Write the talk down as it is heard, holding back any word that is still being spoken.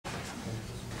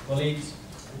colleagues,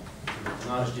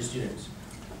 and RHD students,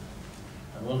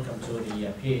 and welcome to the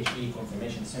PhD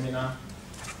confirmation seminar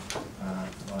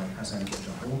by Hassan,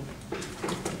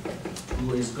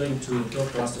 who is going to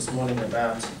talk to us this morning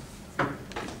about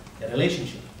the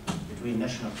relationship between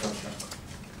national culture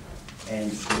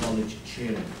and knowledge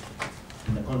sharing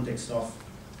in the context of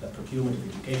the procurement of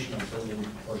educational building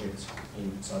projects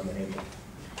in Saudi Arabia.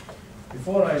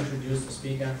 Before I introduce the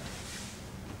speaker,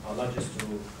 I'd like just to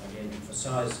again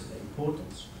emphasize the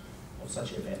importance of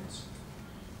such events.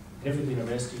 Griffith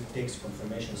University takes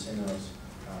confirmation seminars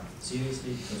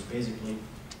seriously because basically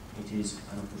it is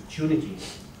an opportunity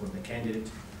for the candidate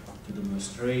to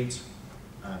demonstrate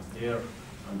their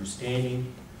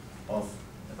understanding of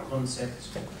the concept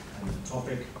and the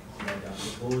topic that they are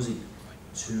proposing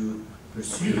to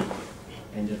pursue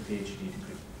in their PhD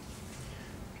degree.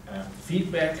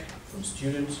 Feedback from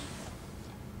students,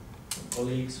 from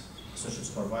colleagues, social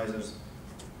supervisors,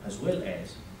 as well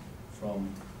as from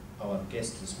our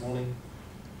guest this morning,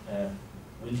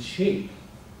 will shape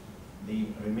the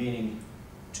remaining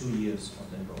 2 years of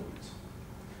the enrollment.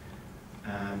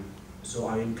 So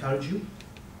I encourage you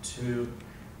to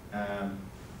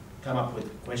come up with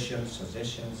questions,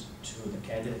 suggestions to the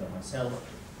candidate or myself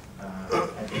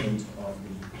at the end of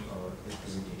our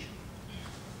presentation.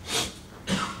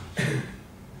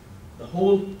 The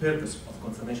whole purpose of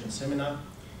confirmation seminar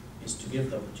is to give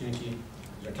the opportunity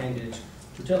to the candidate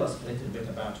to tell us a little bit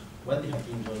about what they have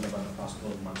been doing about the past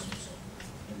 12 months or so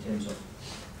in terms of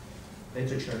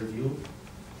literature review,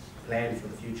 plan for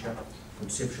the future,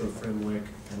 conceptual framework,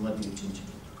 and what they intend to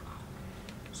do.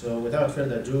 So without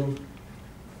further ado,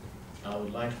 I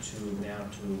would like to now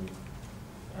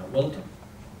welcome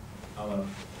our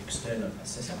external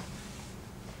assessor,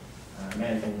 a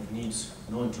man who needs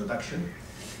no introduction.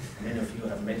 Many of you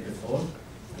have met before.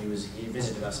 He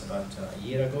visited us about a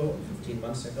year ago, 15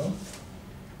 months ago.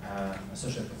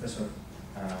 Associate Professor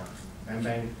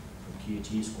Bambang from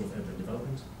QUT School of Urban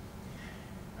Development.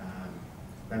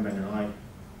 Bambang and I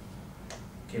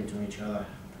came to know each other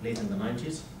late in the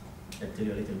 90s. I'll tell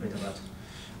you a little bit about,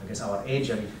 I guess, our age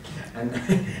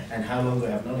and how long we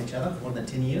have known each other, more than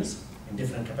 10 years in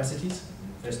different capacities.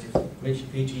 University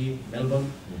of PG,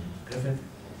 Melbourne, Griffith,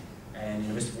 and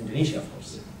University of Indonesia, of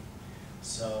course.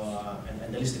 So,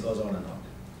 and the list goes on and on.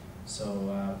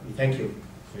 So we thank you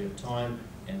for your time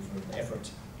and for the effort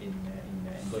in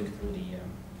going through the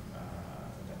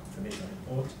confirmation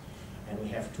report. And we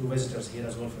have two visitors here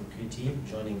as well from QT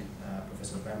joining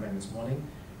Professor Bambang this morning.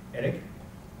 Eric,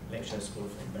 lecturer School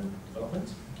of Urban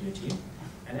Development, QT,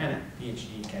 and Anna,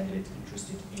 PhD candidate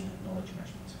interested in knowledge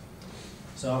management.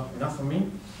 So enough from me.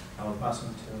 I will pass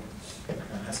on to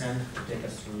Hassan to take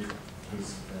us through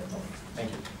his topic.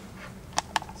 Thank you.